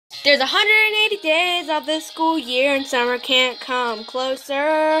There's 180 days of this school year and summer can't come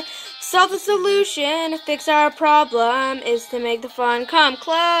closer. So the solution to fix our problem is to make the fun come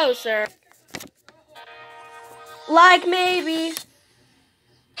closer. Like maybe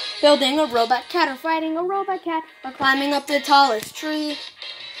building a robot cat or fighting a robot cat or climbing up the tallest tree.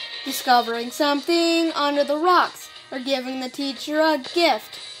 Discovering something under the rocks or giving the teacher a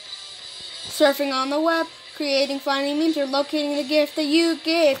gift. Surfing on the web, creating funny memes, or locating the gift that you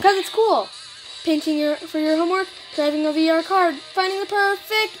gave, because it's cool. Painting for your homework, driving a VR car, finding the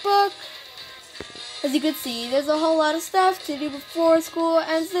perfect book. As you can see, there's a whole lot of stuff to do before school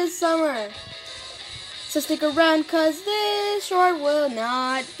ends this summer. So stick around, because this short will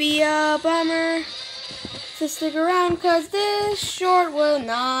not be a bummer. So stick around, because this short will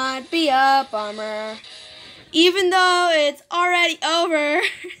not be a bummer. Even though it's already over.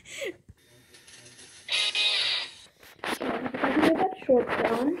 Short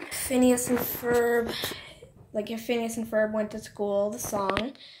film. Phineas and Ferb, like if Phineas and Ferb went to school, the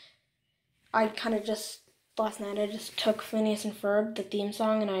song. Last night I just took Phineas and Ferb, the theme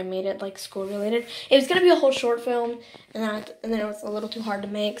song, and I made it like school related. It was gonna be a whole short film, and then it was a little too hard to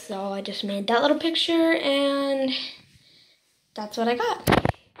make, so I just made that little picture, and that's what I got.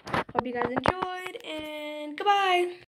 Hope you guys enjoyed, and goodbye.